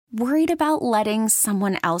Worried about letting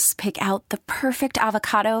someone else pick out the perfect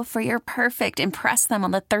avocado for your perfect impress them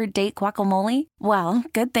on the third date guacamole? Well,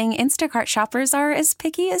 good thing Instacart shoppers are as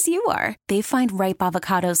picky as you are. They find ripe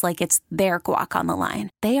avocados like it's their guac on the line.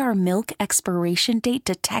 They are milk expiration date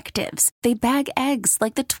detectives. They bag eggs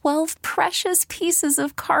like the 12 precious pieces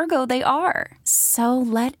of cargo they are. So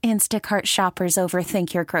let Instacart shoppers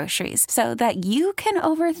overthink your groceries so that you can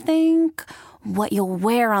overthink what you'll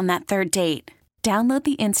wear on that third date. Download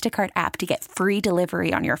the Instacart app to get free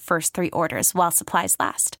delivery on your first 3 orders while supplies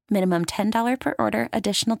last. Minimum $10 per order.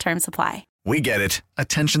 Additional terms apply. We get it.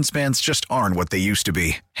 Attention spans just aren't what they used to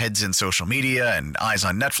be. Heads in social media and eyes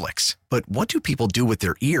on Netflix. But what do people do with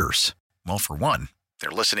their ears? Well, for one, they're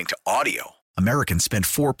listening to audio. Americans spend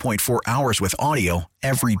 4.4 hours with audio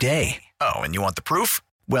every day. Oh, and you want the proof?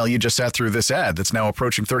 Well, you just sat through this ad that's now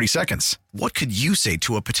approaching 30 seconds. What could you say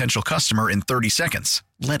to a potential customer in 30 seconds?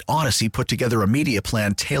 Let Odyssey put together a media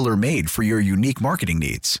plan tailor-made for your unique marketing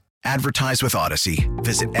needs. Advertise with Odyssey.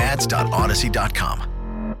 Visit ads.odyssey.com.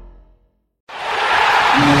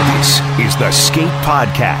 This is the Skate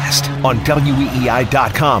Podcast on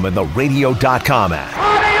WEEI.com and the radio.com app.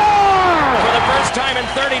 For the first time in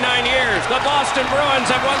 39 years, the Boston Bruins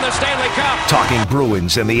have won the Stanley Cup. Talking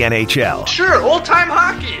Bruins and the NHL. Sure, old-time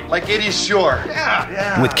hockey. Like 80s shore.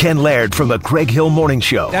 Yeah. With Ken Laird from the Greg Hill Morning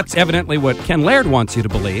Show. That's evidently what Ken Laird wants you to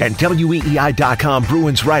believe. And WEEI.com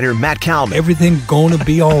Bruins writer Matt Kalman. Everything gonna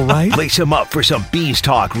be all right? Lace him up for some Bees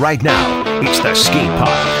talk right now. It's the Skate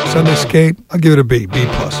Pod. Sunday skate, I'll give it a B+.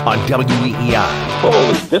 On WEEI.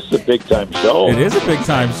 Holy, this is a big-time show. It is a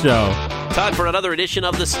big-time show. Time for another edition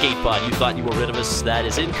of the Skate Pod. You thought you were rid of us. That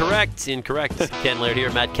is incorrect. Incorrect. Ken Laird here,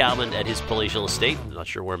 Matt Kalman at his palatial estate. I'm not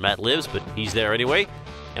sure where Matt lives, but he's there anyway.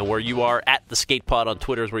 And where you are at the Skate Pod on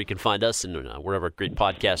Twitter is where you can find us, and wherever great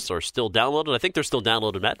podcasts are still downloaded. I think they're still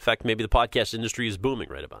downloaded, Matt. In fact, maybe the podcast industry is booming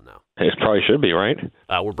right about now. It probably should be, right?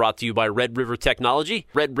 We're brought to you by Red River Technology.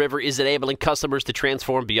 Red River is enabling customers to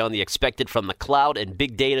transform beyond the expected from the cloud and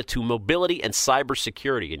big data to mobility and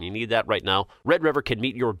cybersecurity, and you need that right now. Red River can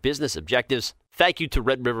meet your business objectives. Thank you to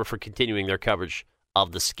Red River for continuing their coverage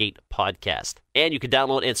of the Skate Podcast. And you can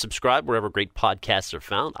download and subscribe wherever great podcasts are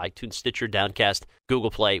found. iTunes, Stitcher, Downcast, Google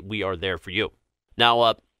Play. We are there for you.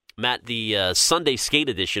 Now, Matt, the Sunday Skate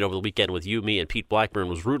edition over the weekend with you, me, and Pete Blackburn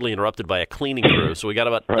was rudely interrupted by a cleaning crew. So we got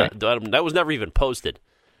about that was never even posted.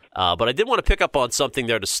 But I did want to pick up on something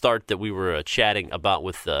there to start that we were chatting about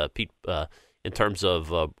with Pete in terms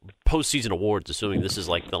of postseason awards, assuming this is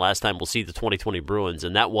like the last time we'll see the 2020 Bruins,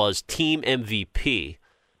 and that was Team MVP.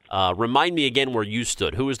 Remind me again where you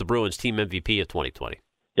stood. Who was the Bruins Team MVP of 2020?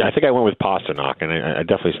 Yeah, I think I went with Pasternak, and I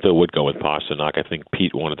definitely still would go with Pasternak. I think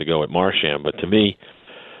Pete wanted to go with Marchand, but to me,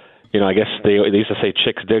 I guess they used to say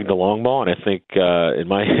chicks dig the long ball, and I think in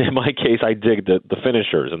my case, I dig the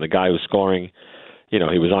finishers and the guy who's scoring. He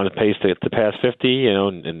was on pace to pass 50,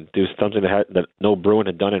 and do something that no Bruin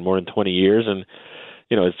had done in more than 20 years, and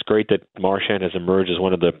it's great that Marchand has emerged as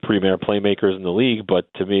one of the premier playmakers in the league,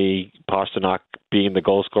 but to me, Pasternak being the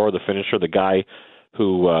goal scorer, the finisher, the guy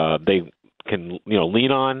who they can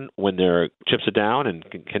lean on when their chips are down and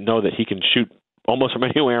can know that he can shoot almost from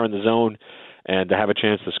anywhere in the zone and to have a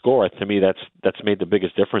chance to score. To me, that's made the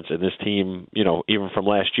biggest difference in this team, even from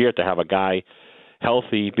last year, to have a guy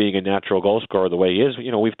healthy, being a natural goal scorer the way he is.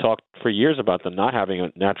 We've talked for years about them not having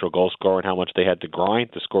a natural goal scorer and how much they had to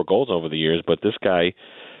grind to score goals over the years. But this guy,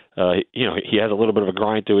 he has a little bit of a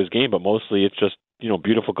grind to his game, but mostly it's just,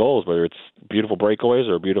 beautiful goals, whether it's beautiful breakaways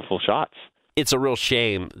or beautiful shots. It's a real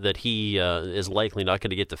shame that he is likely not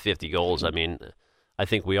going to get to 50 goals. I mean, I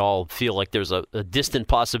think we all feel like there's a distant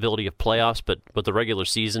possibility of playoffs, but the regular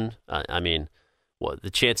season, the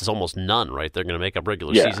chance is almost none, right? They're going to make up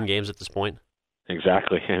regular season games at this point.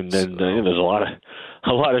 Exactly, and then there's a lot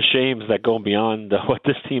of shames that go beyond what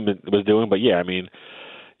this team was doing. But yeah, I mean,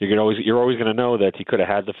 you're always going to know that he could have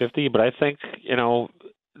had the 50. But I think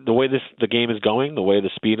the way the game is going, the way the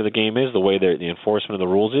speed of the game is, the way the enforcement of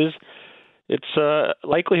the rules is, it's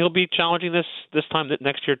likely he'll be challenging this time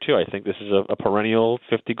next year too. I think this is a perennial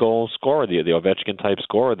 50-goal scorer, the Ovechkin type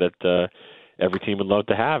scorer that every team would love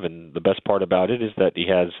to have. And the best part about it is that he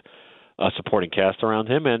has a supporting cast around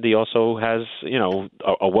him, and he also has,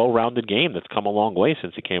 a well-rounded game that's come a long way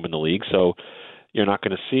since he came in the league. So you're not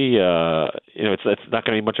going to see, it's not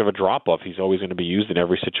going to be much of a drop-off. He's always going to be used in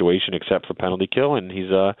every situation except for penalty kill, and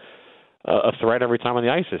he's a threat every time on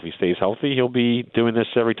the ice. If he stays healthy, he'll be doing this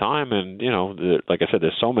every time. And, like I said,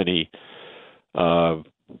 there's so many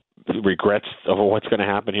regrets over what's going to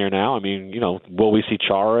happen here now. I mean, will we see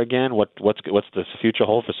Chara again? What's the future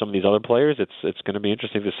hold for some of these other players? It's going to be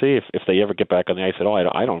interesting to see if they ever get back on the ice at all.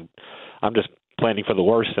 I'm just planning for the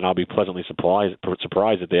worst, and I'll be pleasantly surprised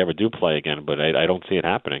if they ever do play again. But I don't see it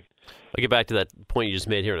happening. I'll get back to that point you just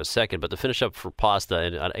made here in a second. But to finish up for Pasta,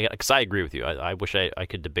 and because I agree with you, I wish I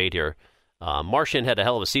could debate here. Marchand had a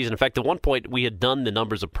hell of a season. In fact, at one point we had done the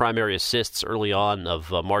numbers of primary assists early on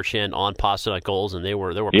of Marchand on Pastrnak goals, and there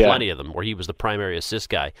were plenty of them where he was the primary assist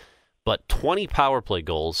guy. But 20 power play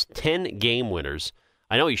goals, 10 game winners.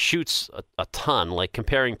 I know he shoots a ton. Like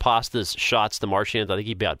comparing Pasta's shots to Marchand's, I think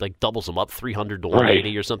he about doubles them up 300 to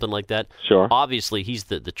 180 or something like that. Sure. Obviously, he's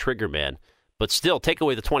the trigger man. But still, take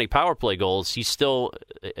away the 20 power play goals, he still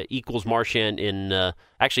equals Marchand in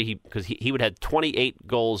actually because he would have 28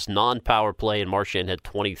 goals non-power play, and Marchand had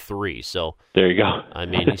 23. So there you go. I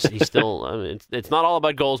mean, he's still. I mean, it's not all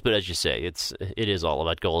about goals, but as you say, it is all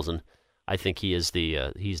about goals, and I think he's the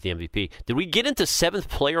MVP. Did we get into 7th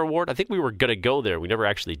player award? I think we were going to go there. We never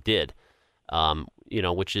actually did.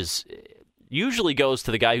 Which is. Usually goes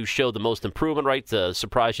to the guy who showed the most improvement, right? To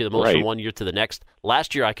surprise you the most from one year to the next.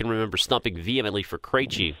 Last year, I can remember stumping vehemently for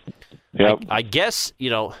Krejci. Yep. I guess,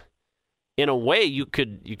 in a way, you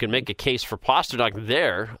could make a case for Pastrnak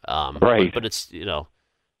there. But it's,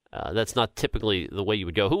 that's not typically the way you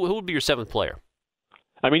would go. Who would be your 7th player?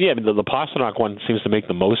 I mean, the Pastrnak one seems to make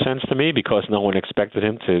the most sense to me because no one expected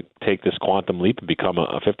him to take this quantum leap and become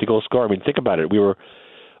a 50-goal scorer. I mean, think about it. We were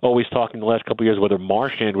always talking the last couple of years whether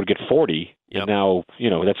Marchand would get 40, and now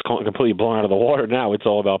that's completely blown out of the water. Now it's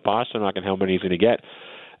all about Pastrnak and how many he's going to get.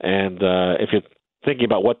 And if you're thinking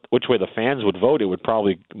about which way the fans would vote, it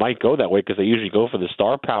might go that way because they usually go for the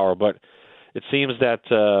star power. But it seems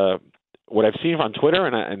that what I've seen on Twitter,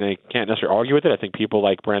 and I can't necessarily argue with it. I think people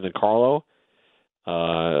like Brandon Carlo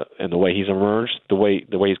and the way he's emerged, the way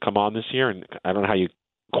he's come on this year, and I don't know how you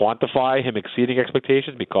quantify him exceeding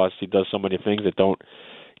expectations because he does so many things that don't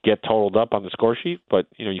get totaled up on the score sheet, but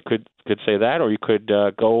you could say that, or you could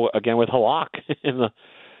go again with Halak in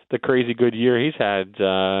the crazy good year he's had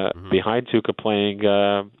behind Tuukka playing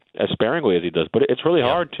as sparingly as he does. But it's really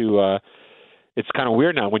hard to. It's kind of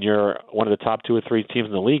weird now when you're one of the top 2 or 3 teams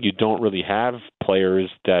in the league. You don't really have players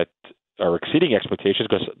that are exceeding expectations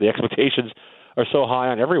because the expectations are so high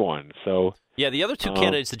on everyone. So the other 2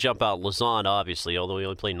 candidates to jump out, Lauzon, obviously, although he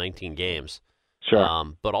only played 19 games.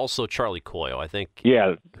 Sure. But also Charlie Coyle, I think.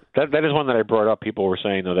 Yeah, that is one that I brought up. People were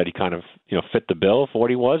saying though that he kind of fit the bill for what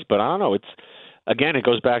he was, but I don't know. It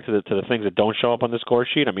goes back to the things that don't show up on the score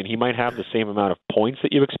sheet. I mean, he might have the same amount of points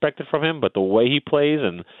that you expected from him, but the way he plays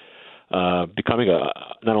and becoming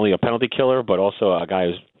not only a penalty killer but also a guy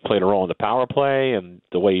who's played a role in the power play and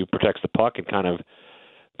the way he protects the puck and kind of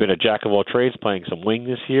been a jack of all trades, playing some wing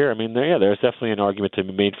this year. I mean, there's definitely an argument to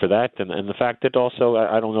be made for that, and the fact that also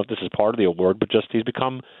I don't know if this is part of the award, but just he's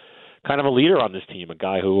become kind of a leader on this team, a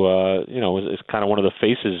guy who is kind of one of the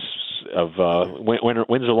faces of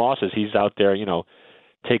wins or losses. He's out there,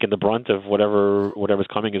 taking the brunt of whatever's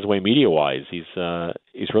coming his way media wise. He's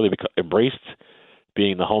really embraced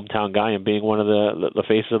being the hometown guy and being one of the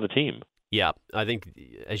faces of the team. Yeah, I think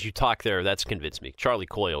as you talk there, that's convinced me. Charlie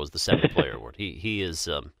Coyle is the 7th player award. He is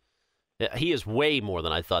way more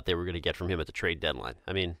than I thought they were going to get from him at the trade deadline.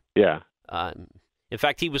 I mean, in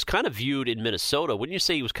fact, he was kind of viewed in Minnesota. Wouldn't you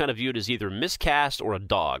say he was kind of viewed as either miscast or a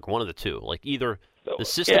dog, one of the two? Like either the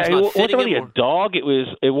system's not fitting him. It wasn't really a dog. It was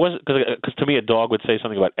because to me a dog would say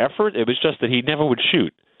something about effort. It was just that he never would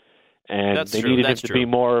shoot. And they needed him to be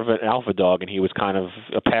more of an alpha dog, and he was kind of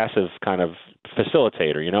a passive kind of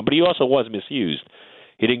facilitator, But he also was misused.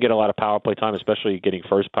 He didn't get a lot of power play time, especially getting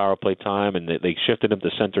first power play time, and they shifted him to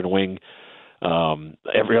center and wing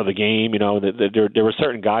every other game. There were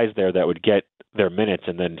certain guys there that would get their minutes,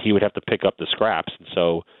 and then he would have to pick up the scraps. And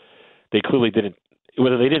so they clearly didn't,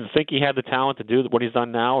 whether they didn't think he had the talent to do what he's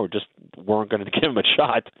done now or just weren't going to give him a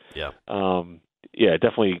shot.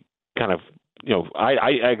 Definitely kind of.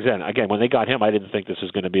 Again, when they got him, I didn't think this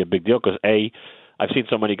was going to be a big deal because I've seen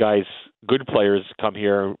so many guys, good players, come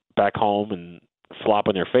here back home and flop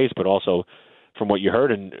on their face, but also from what you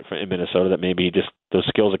heard in Minnesota, that maybe just those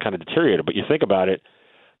skills are kind of deteriorated. But you think about it,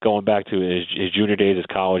 going back to his junior days, his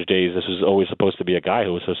college days, this was always supposed to be a guy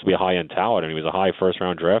who was supposed to be a high-end talent, and he was a high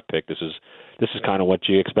first-round draft pick. This is kind of what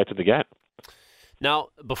you expected to get. Now,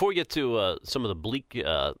 before we get to some of the bleak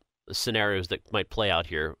scenarios that might play out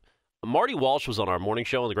here, Marty Walsh was on our morning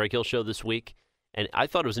show on the Greg Hill Show this week, and I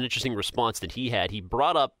thought it was an interesting response that he had. He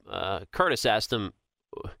brought up, Curtis asked him,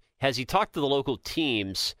 has he talked to the local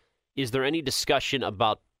teams? Is there any discussion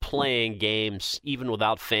about playing games, even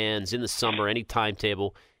without fans, in the summer, any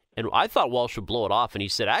timetable? And I thought Walsh would blow it off, and he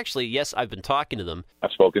said, actually, yes, I've been talking to them. I've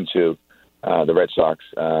spoken to the Red Sox,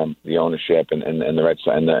 the ownership, and the Red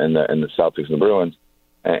Sox, and the Celtics and the Bruins,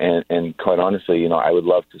 and quite honestly, I would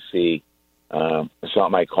love to see It's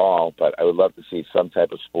not my call, but I would love to see some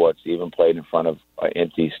type of sports even played in front of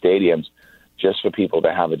empty stadiums, just for people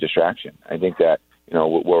to have a distraction. I think that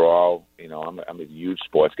we're all I'm a huge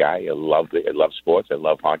sports guy. I love sports. I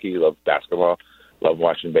love hockey. I love basketball. Love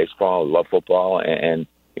watching baseball. I love football. And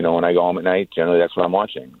when I go home at night, generally that's what I'm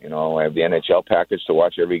watching. I have the NHL package to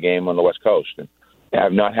watch every game on the West Coast.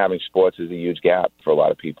 And not having sports is a huge gap for a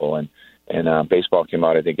lot of people. And baseball came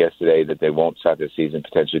out, I think, yesterday that they won't start their season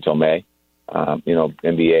potentially till May.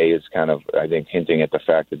 NBA is kind of, I think, hinting at the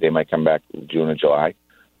fact that they might come back June or July,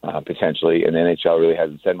 potentially. And the NHL really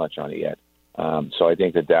hasn't said much on it yet. So I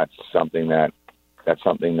think that's something that I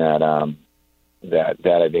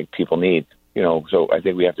think people need. So I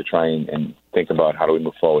think we have to try and think about how do we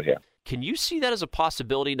move forward here. Can you see that as a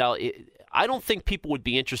possibility? Now, I don't think people would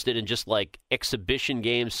be interested in just like exhibition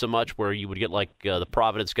games so much, where you would get like the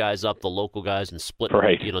Providence guys up, the local guys, and split,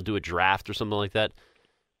 right. Do a draft or something like that.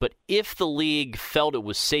 But if the league felt it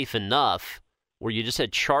was safe enough, where you just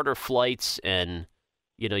had charter flights and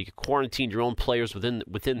you could quarantine your own players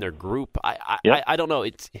within their group, I don't know.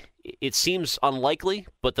 It seems unlikely,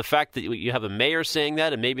 but the fact that you have a mayor saying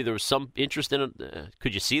that, and maybe there was some interest in it,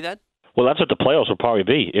 could you see that? Well, that's what the playoffs will probably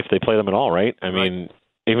be, if they play them at all, right? I mean,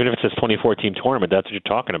 even if it's this 2014 tournament, that's what you're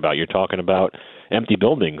talking about. You're talking about empty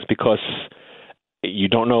buildings, because you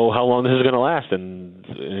don't know how long this is going to last. And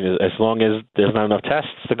as long as there's not enough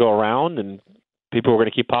tests to go around, and people are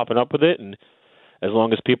going to keep popping up with it, and as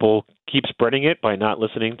long as people keep spreading it by not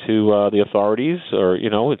listening to the authorities, or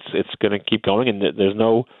it's going to keep going, and there's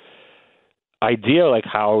no idea like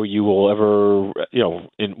how you will ever,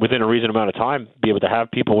 within a reasonable amount of time, be able to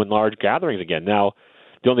have people in large gatherings again. Now,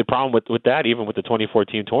 the only problem with that, even with the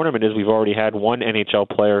 2014 tournament, is we've already had one NHL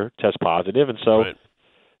player test positive, and so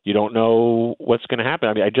you don't know what's going to happen.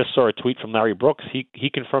 I mean, I just saw a tweet from Larry Brooks.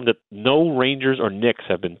 He confirmed that no Rangers or Knicks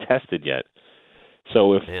have been tested yet.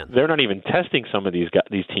 So if they're not even testing some of these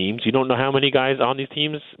teams, you don't know how many guys on these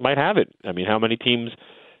teams might have it. I mean, how many teams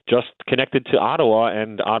just connected to Ottawa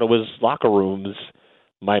and Ottawa's locker rooms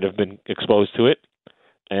might have been exposed to it.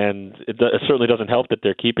 And it certainly doesn't help that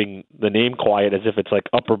they're keeping the name quiet as if it's like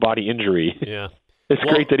upper body injury. Yeah. It's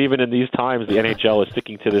great that even in these times the NHL is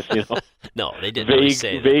sticking to this, no, they didn't really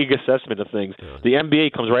say that. Vague assessment of things. Yeah. The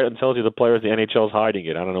NBA comes right and tells you the players, the NHL is hiding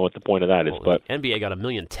it. I don't know what the point of that is, but the NBA got 1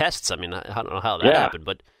 million tests. I mean, I don't know how that happened,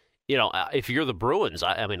 but if you're the Bruins,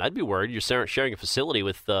 I mean, I'd be worried. You're sharing a facility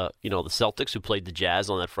with the Celtics, who played the Jazz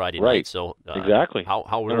on that Friday night. So exactly, how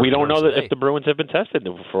we don't know that if the Bruins have been tested.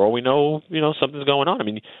 For all we know, something's going on. I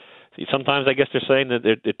mean, sometimes I guess they're saying that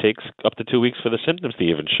it takes up to 2 weeks for the symptoms to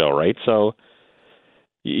even show, right? So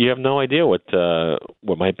you have no idea what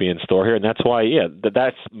might be in store here, and that's why,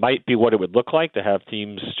 that might be what it would look like to have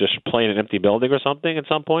teams just play in an empty building or something at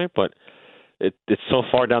some point, but it's so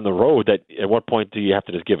far down the road that at what point do you have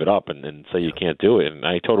to just give it up and say you can't do it? And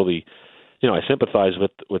I totally, I sympathize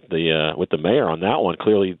with the mayor on that one.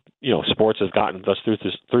 Clearly, sports has gotten us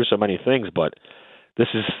through so many things, but this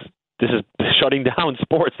is shutting down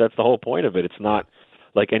sports. That's the whole point of it. It's not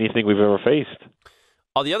like anything we've ever faced.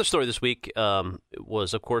 Oh, the other story this week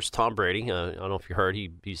was, of course, Tom Brady. I don't know if you heard,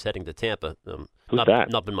 he's heading to Tampa. Who's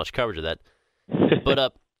that? Not been much coverage of that.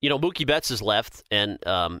 But, Mookie Betts has left, and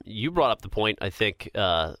you brought up the point, I think,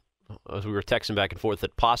 as we were texting back and forth,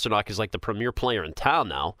 that Pastrnak is like the premier player in town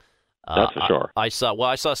now. That's for sure. I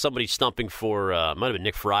saw somebody stumping for, might have been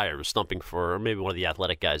Nick Fryer, was stumping for, or maybe one of the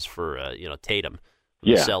athletic guys for, Tatum,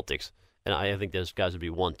 the Celtics. And I think those guys would be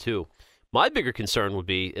 1-2. My bigger concern would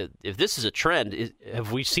be, if this is a trend,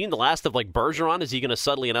 have we seen the last of like Bergeron? Is he going to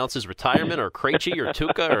suddenly announce his retirement, or Krejci or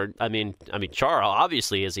Tuukka, or I mean, Chara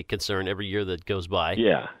obviously is a concern every year that goes by.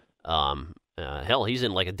 Yeah. Hell, he's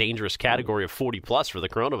in like a dangerous category of 40+ for the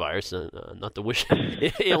coronavirus. Not to wish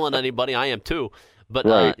ill on anybody, I am too. But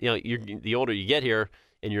the older you get here,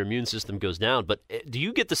 and your immune system goes down. But do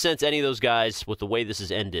you get the sense any of those guys, with the way this has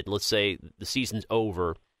ended, let's say the season's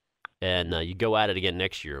over, and you go at it again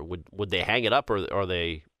next year, would they hang it up, or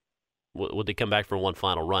would they come back for one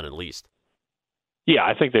final run at least? Yeah,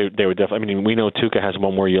 I think they would definitely. I mean, we know Tuukka has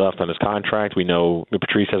one more year left on his contract. We know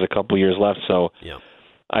Patrice has a couple years left. So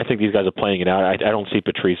I think these guys are playing it out. I don't see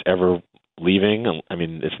Patrice ever leaving. I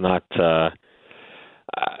mean, it's not.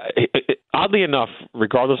 Oddly enough,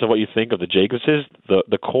 regardless of what you think of the Jacobses,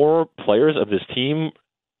 the core players of this team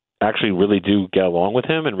actually really do get along with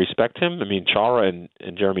him and respect him. I mean, Chara and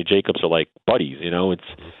Jeremy Jacobs are like buddies. It's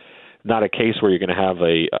not a case where you're going to have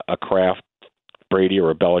a Kraft Brady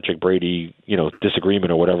or a Belichick Brady,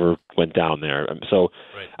 disagreement or whatever went down there. So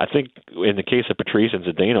I think in the case of Patrice and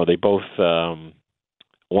Zdeno, they both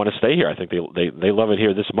want to stay here. I think they love it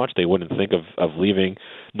here this much. They wouldn't think of leaving,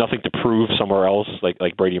 nothing to prove somewhere else,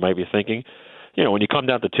 like Brady might be thinking. You know, when you come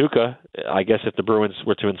down to Tuca, I guess if the Bruins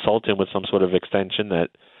were to insult him with some sort of extension that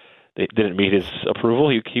they didn't meet his approval,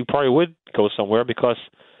 he probably would go somewhere because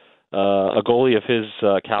a goalie of his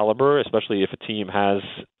caliber, especially if a team has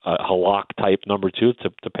a Halak type number 2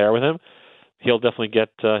 to pair with him, he'll definitely get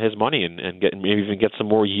his money and get maybe even get some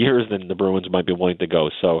more years than the Bruins might be willing to go.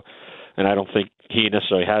 So, and I don't think he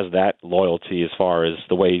necessarily has that loyalty as far as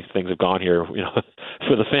the way things have gone here, you know,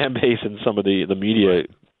 for the fan base and some of the media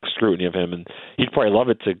scrutiny of him. And he'd probably love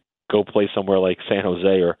it to go play somewhere like San Jose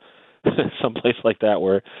or someplace like that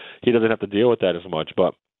where he doesn't have to deal with that as much.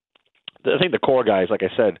 But I think the core guys, like I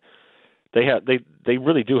said, they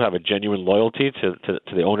really do have a genuine loyalty to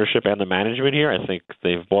the ownership and the management here. I think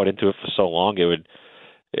they've bought into it for so long.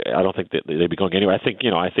 I don't think that they'd be going anywhere. I think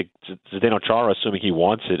Zdeno Chara, assuming he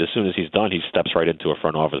wants it, as soon as he's done, he steps right into a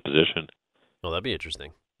front office position. Oh, that'd be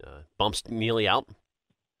interesting. Bumps Neely out.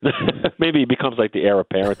 Maybe he becomes like the heir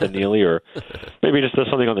apparent to Neely, or maybe he just does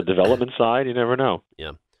something on the development side. You never know.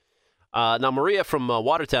 Yeah. Now, Maria from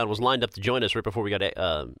Watertown was lined up to join us right before we got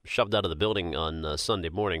shoved out of the building on Sunday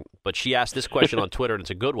morning. But she asked this question on Twitter, and it's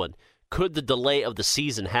a good one. Could the delay of the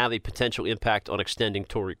season have a potential impact on extending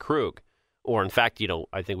Torrey Krug? Or, in fact,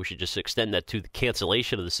 I think we should just extend that to the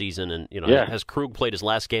cancellation of the season. And, has Krug played his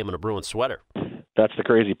last game in a Bruins sweater? That's the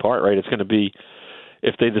crazy part, right? It's going to be,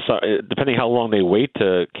 if they decide, depending how long they wait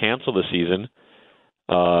to cancel the season,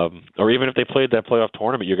 or even if they played that playoff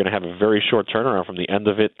tournament, you're going to have a very short turnaround from the end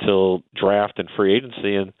of it till draft and free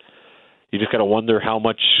agency, and you just got to wonder how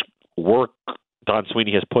much work Don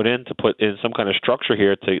Sweeney has put in some kind of structure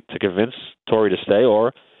here to convince Torrey to stay,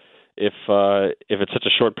 or if it's such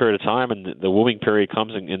a short period of time and the wooing period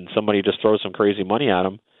comes and somebody just throws some crazy money at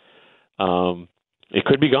him, it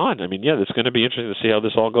could be gone. I mean, it's going to be interesting to see how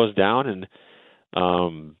this all goes down, and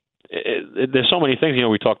there's so many things.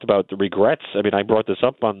 We talked about the regrets. I mean, I brought this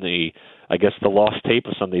up on the lost tape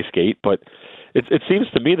of Sunday Skate, but it seems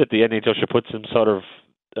to me that the NHL should put some sort of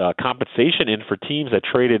compensation in for teams that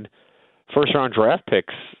traded first-round draft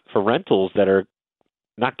picks for rentals that are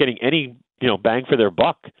not getting any bang for their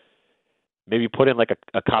buck. Maybe put in like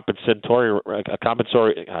a compensatory. I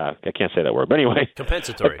can't say that word, but anyway,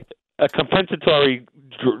 compensatory. A compensatory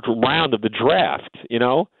round of the draft.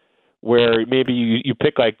 Where maybe you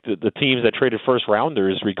pick like the teams that traded first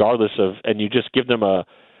rounders, regardless of, and you just give them a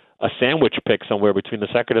sandwich pick somewhere between the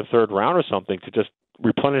second and third round or something to just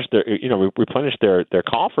replenish their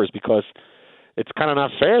coffers, because it's kind of not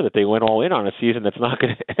fair that they went all in on a season that's not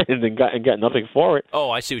going to end and got nothing for it. Oh,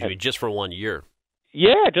 I see what you mean. Just for 1 year.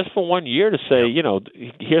 Yeah, just for 1 year to say,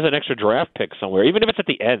 here's an extra draft pick somewhere, even if it's at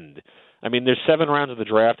the end. I mean, there's 7 rounds of the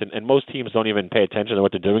draft, and most teams don't even pay attention to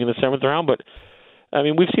what they're doing in the 7th round, but I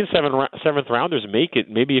mean, we've seen seventh rounders make it.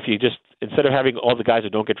 Maybe if you just, instead of having all the guys who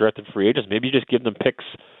don't get drafted free agents, maybe you just give them picks,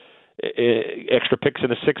 extra picks in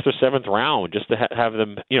the 6th or 7th round, just to have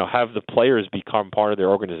them, have the players become part of their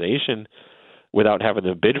organization without having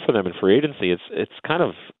to bid for them in free agency. It's kind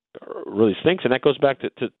of really stinks, and that goes back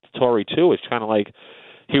to Torrey too. It's kind of like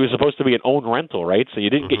he was supposed to be an own rental, right? So you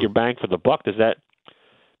didn't get your bang for the buck. Does that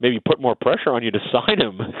maybe put more pressure on you to sign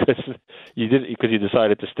him because you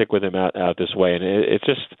decided to stick with him out this way? And it's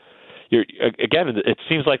just, it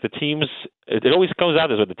seems like the teams, it always goes out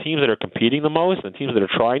this way, the teams that are competing the most and the teams that are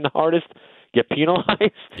trying the hardest get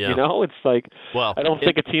penalized. Yeah. It's like, I don't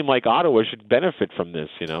think a team like Ottawa should benefit from this,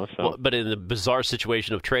 So. Well, but in the bizarre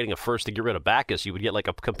situation of trading a first to get rid of Backus, you would get like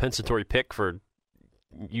a compensatory pick for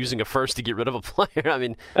using a first to get rid of a player. I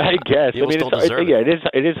mean, I guess. You don't deserve it.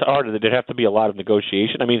 It is hard. There'd have to be a lot of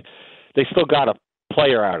negotiation. I mean, they still got a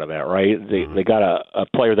player out of that, right? They got a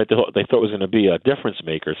player that they thought was going to be a difference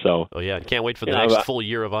maker. So, and can't wait for the next full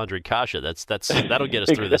year of Andre Kasha. That'll get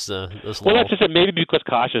us through this. Well, that's just it. Maybe because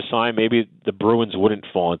Kasha signed, maybe the Bruins wouldn't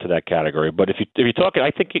fall into that category. But if you're talking,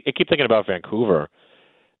 I keep thinking about Vancouver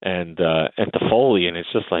and Toffoli, and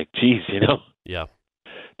it's just like, geez, Yeah.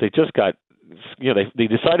 They just got. They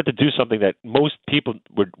decided to do something that most people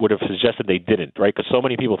would have suggested they didn't, right? Because so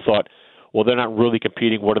many people thought, well, they're not really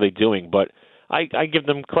competing. What are they doing? But I give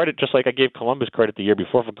them credit, just like I gave Columbus credit the year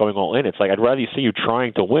before for going all in. It's like I'd rather see you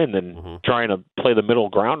trying to win than trying to play the middle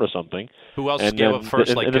ground or something. Who else gave up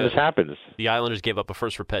first? And then this happens. The Islanders gave up a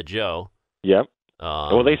first for Pet Joe. Yep.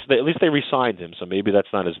 Well, at least they re-signed him, so maybe that's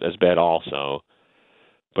not as bad also.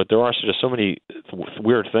 But there are just so many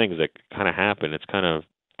weird things that kind of happen. It's kind of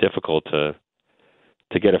difficult to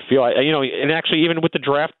get a feel. And actually, even with the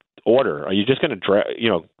draft order, are you just going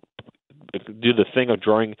to do the thing of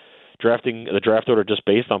drafting the draft order just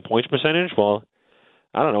based on points percentage? Well,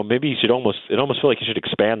 I don't know, maybe you should almost feel like you should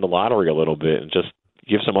expand the lottery a little bit and just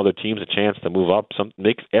give some other teams a chance to move up,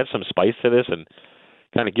 add some spice to this and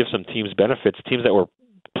kind of give some teams benefits. Teams that were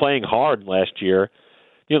playing hard last year,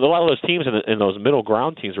 a lot of those teams in those middle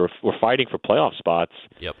ground teams were fighting for playoff spots.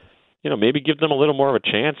 Yep. Maybe give them a little more of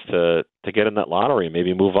a chance to get in that lottery and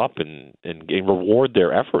maybe move up and reward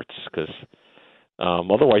their efforts, because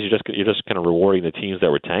otherwise you're just kind of rewarding the teams that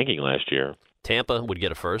were tanking last year. Tampa would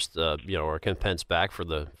get a first, or Pence back for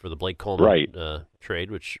the Blake Coleman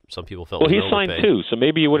trade, which some people felt. Well, he signed too, so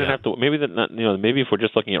maybe you wouldn't have to. Maybe maybe if we're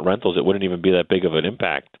just looking at rentals, it wouldn't even be that big of an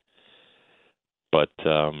impact. But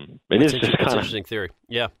it's just kind of interesting theory.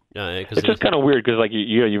 Yeah, it's just kind of weird because like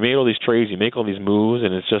you made all these trades, you make all these moves,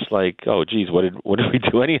 and it's just like, oh geez, what did we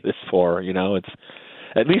do any of this for? It's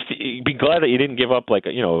at least be glad that you didn't give up like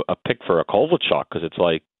a pick for a Kovalchuk, because it's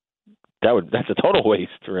like that's a total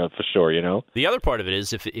waste for sure. The other part of it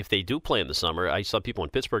is if they do play in the summer, I saw people in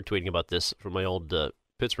Pittsburgh tweeting about this from my old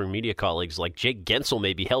Pittsburgh media colleagues. Like Jake Gensel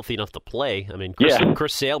may be healthy enough to play. I mean,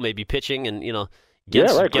 Chris Sale may be pitching, and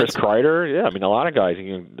Chris Kreider. Yeah, I mean, a lot of guys.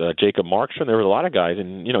 Jacob Markstrom. There were a lot of guys,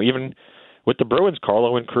 and even with the Bruins,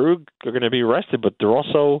 Carlo and Krug are going to be rested, but they're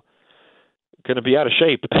also going to be out of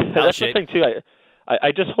shape. That's the thing too.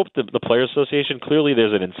 I just hope the Players Association, clearly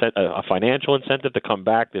there's a financial incentive to come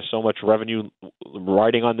back. There's so much revenue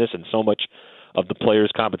riding on this, and so much of the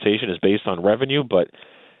players' compensation is based on revenue. But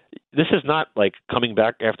this is not like coming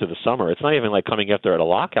back after the summer. It's not even like coming after a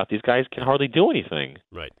lockout. These guys can hardly do anything.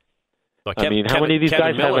 Right. How many of these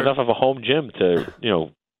guys have enough of a home gym to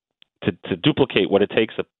to duplicate what it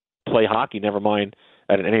takes to play hockey? Never mind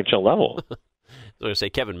at an NHL level. I was going to say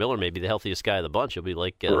Kevin Miller may be the healthiest guy of the bunch. He'll be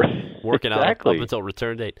like working out up until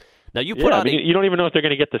return date. Now you put you don't even know if they're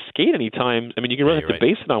going to get to skate anytime. I mean, you can really have to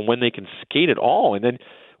base it on when they can skate at all. And then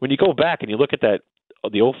when you go back and you look at the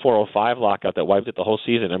 04-05 lockout that wiped it the whole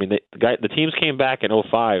season. I mean, the teams came back in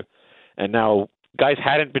 05, and now guys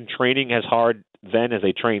hadn't been training as hard then as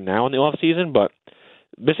they train now in the off season, but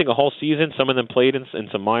missing a whole season. Some of them played in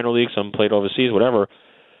some minor leagues, some played overseas, whatever.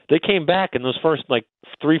 They came back in those first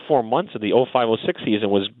 3-4 months of the 05-06 season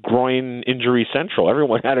was groin injury central.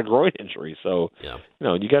 Everyone had a groin injury, so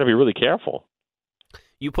you got to be really careful.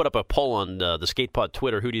 You put up a poll on the SkatePod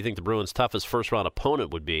Twitter. Who do you think the Bruins' toughest first-round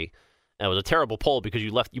opponent would be? And it was a terrible poll because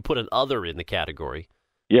you put an other in the category.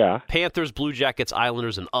 Yeah. Panthers, Blue Jackets,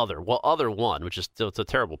 Islanders, and other. Well, other won, which is still it's a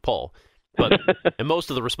terrible poll. But and most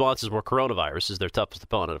of the responses were coronavirus is their toughest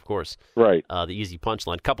opponent, of course. Right. The easy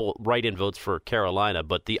punchline. Couple write-in votes for Carolina,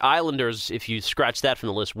 but the Islanders, if you scratch that from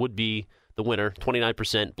the list, would be the winner.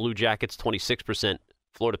 29%. Blue Jackets 26%.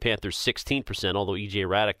 Florida Panthers 16%. Although E.J.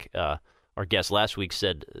 Raddick, our guest last week,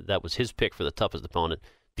 said that was his pick for the toughest opponent.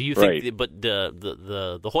 Do you think? Right. But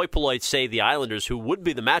the hoi polloi say the Islanders, who would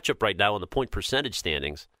be the matchup right now in the point percentage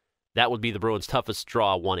standings, that would be the Bruins' toughest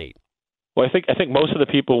draw, 1-8. Well, I think most of the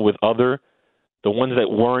people with the ones that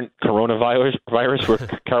weren't coronavirus were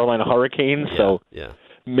Carolina Hurricanes, so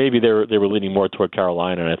maybe they were leaning more toward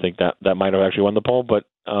Carolina, and I think that might have actually won the poll. But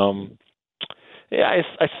I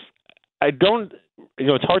don't.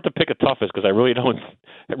 It's hard to pick a toughest because I really don't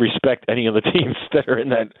respect any of the teams that are in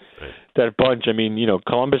that bunch. I mean,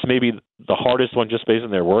 Columbus may be the hardest one just based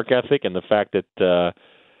on their work ethic and the fact that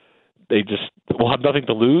they just will have nothing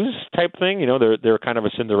to lose type thing. They're kind of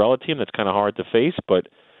a Cinderella team that's kind of hard to face. But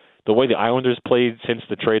the way the Islanders played since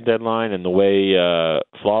the trade deadline and the way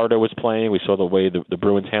Florida was playing, we saw the way the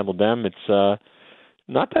Bruins handled them. It's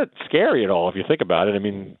not that scary at all if you think about it. I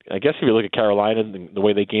mean, I guess if you look at Carolina and the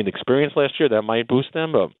way they gained experience last year, that might boost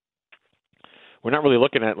them. But we're not really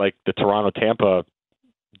looking at like the Toronto-Tampa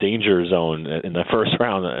danger zone in the first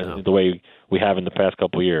round the way we have in the past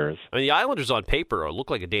couple of years. I mean, the Islanders on paper look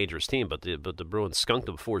like a dangerous team, but the Bruins skunked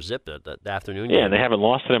them 4-zip that afternoon. Yeah, and they haven't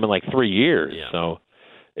lost to them in like 3 years. Yeah. So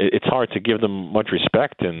it's hard to give them much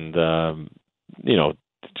respect, and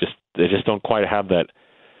they just don't quite have that.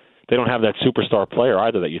 They don't have that superstar player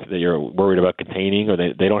either that you're worried about containing, or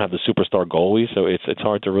they don't have the superstar goalie. So it's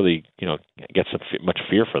hard to really get much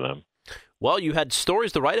fear for them. Well, you had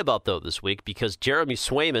stories to write about, though, this week because Jeremy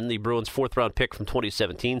Swayman, the Bruins' fourth-round pick from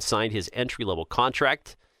 2017, signed his entry-level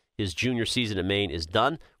contract. His junior season in Maine is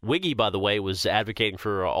done. Wiggy, by the way, was advocating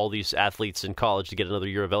for all these athletes in college to get another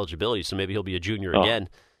year of eligibility, so maybe he'll be a junior again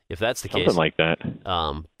if that's the case. Something like that.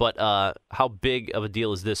 But how big of a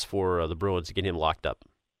deal is this for the Bruins to get him locked up?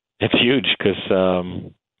 It's huge because,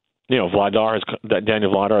 Daniel Vladar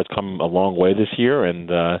has come a long way this year,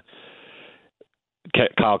 and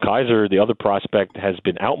Kyle Kaiser, the other prospect, has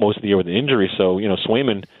been out most of the year with an injury. So,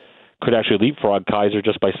 Swayman could actually leapfrog Kaiser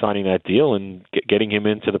just by signing that deal and getting him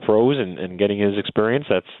into the pros and getting his experience.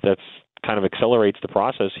 That's kind of accelerates the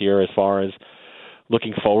process here as far as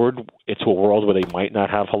looking forward into a world where they might not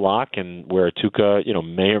have Halak and where Tuukka,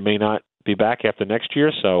 may or may not be back after next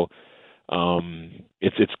year. So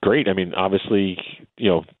it's great. I mean, obviously,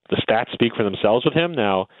 the stats speak for themselves with him.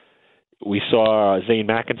 Now, we saw Zane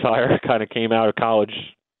McIntyre kind of came out of college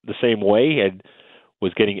the same way and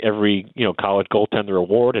was getting every, college goaltender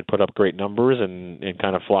award, had put up great numbers and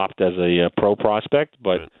kind of flopped as a pro prospect.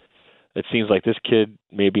 But it seems like this kid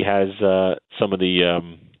maybe has some of the,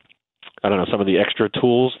 some of the extra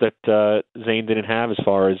tools that Zane didn't have as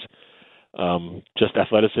far as just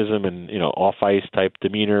athleticism and, off-ice type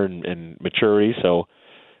demeanor and maturity. So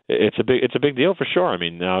it's a big deal for sure. I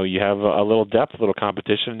mean, now you have a little depth, a little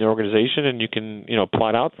competition in the organization, and you can,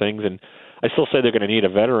 plot out things. And I still say they're going to need a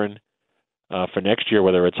veteran for next year,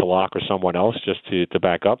 whether it's Halak or someone else, just to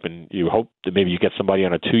back up. And you hope that maybe you get somebody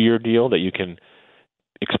on a 2-year deal that you can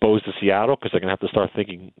expose to Seattle, because they're going to have to start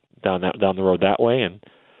thinking down the road that way.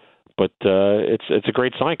 But it's a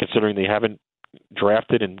great sign considering they haven't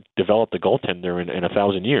drafted and developed a goaltender in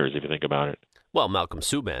 1,000 years, if you think about it. Well, Malcolm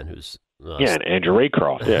Subban, who's and Andrew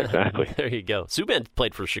Raycroft. Yeah, exactly. There you go. Subban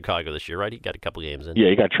played for Chicago this year, right? He got a couple games in. Yeah,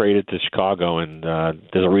 he got traded to Chicago, and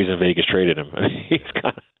there's a reason Vegas traded him.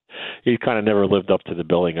 He's kind of never lived up to the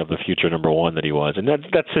billing of the future number one that he was, and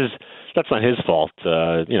that's not his fault.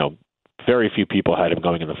 Very few people had him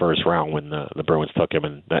going in the first round when the Bruins took him,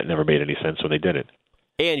 and that never made any sense when they did it.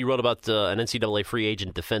 And you wrote about an NCAA free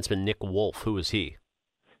agent defenseman, Nick Wolf. Who is he?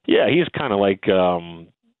 Yeah, he's kind of like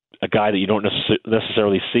a guy that you don't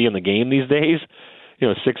necessarily see in the game these days.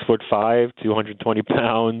 6'5", 220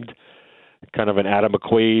 pound, kind of an Adam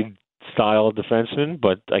McQuaid style defenseman.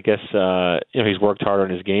 But I guess he's worked hard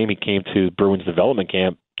on his game. He came to Bruins development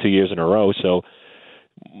camp 2 years in a row, so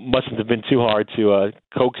mustn't have been too hard to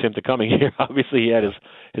coax him to coming here. Obviously, he had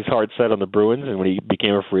his heart set on the Bruins, and when he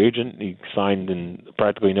became a free agent, he signed in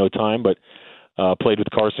practically no time, but played with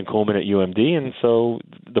Carson Coleman at UMD, and so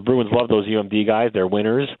the Bruins love those UMD guys. They're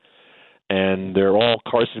winners, and they're all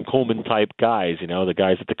Carson Coleman-type guys, the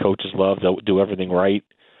guys that the coaches love. They'll do everything right.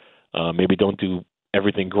 Maybe don't do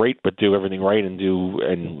everything great, but do everything right and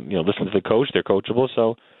listen to the coach. They're coachable.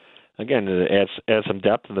 So, again, it adds some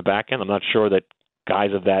depth in the back end. I'm not sure that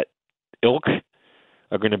guys of that ilk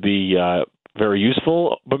are going to be very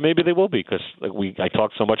useful, but maybe they will be, because I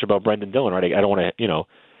talked so much about Brendan Dillon, right? I don't want to,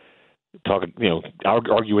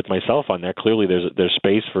 argue with myself on that. Clearly, there's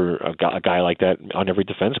space for a guy like that on every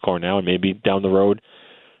defense corps now, and maybe down the road,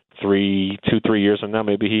 3 years from now,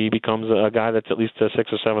 maybe he becomes a guy that's at least a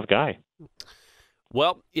 6th or 7th guy.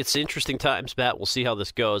 Well, it's interesting times, Matt. We'll see how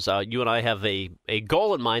this goes. You and I have a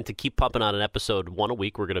goal in mind to keep pumping out an episode one a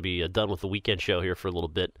week. We're going to be done with the weekend show here for a little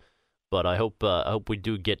bit, but I hope we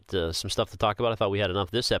do get some stuff to talk about. I thought we had enough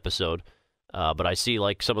this episode, but I see,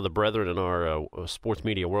 like some of the brethren in our sports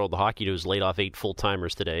media world, the Hockey News laid off 8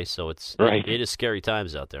 full-timers today, so it is scary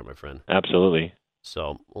times out there, my friend. Absolutely.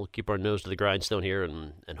 So we'll keep our nose to the grindstone here,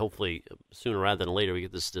 and hopefully sooner rather than later we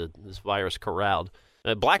get this virus corralled.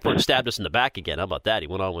 Blackburn stabbed us in the back again. How about that? He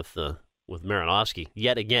went on with Marinovsky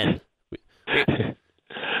yet again.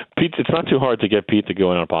 Pete, it's not too hard to get Pete to go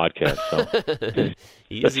on a podcast. So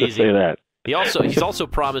He's easy. Say that. He's also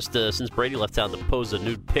promised since Brady left town to pose a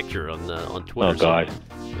nude picture on Twitter. Oh God!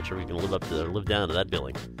 So not sure we can live down to that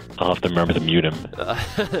billing. I'll have to remember to mute him.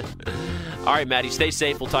 All right, Matty, stay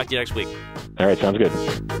safe. We'll talk to you next week. All right, sounds good.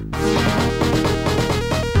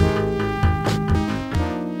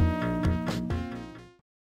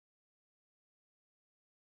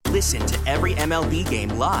 Listen to every MLB game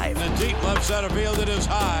live. In the deep left center field, it is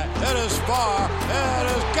high, it is far, it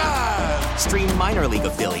is gone. Stream minor league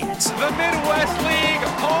affiliates. The Midwest League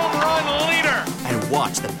home run leader. And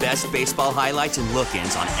watch the best baseball highlights and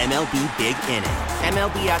look-ins on MLB Big Inning.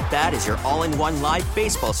 MLB At Bat is your all-in-one live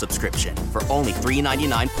baseball subscription for only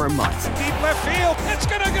 $3.99 per month. Deep left field, it's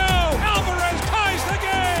gonna go. Alvarez ties the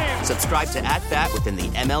game. Subscribe to At Bat within the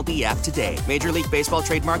MLB app today. Major League Baseball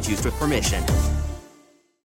trademarks used with permission.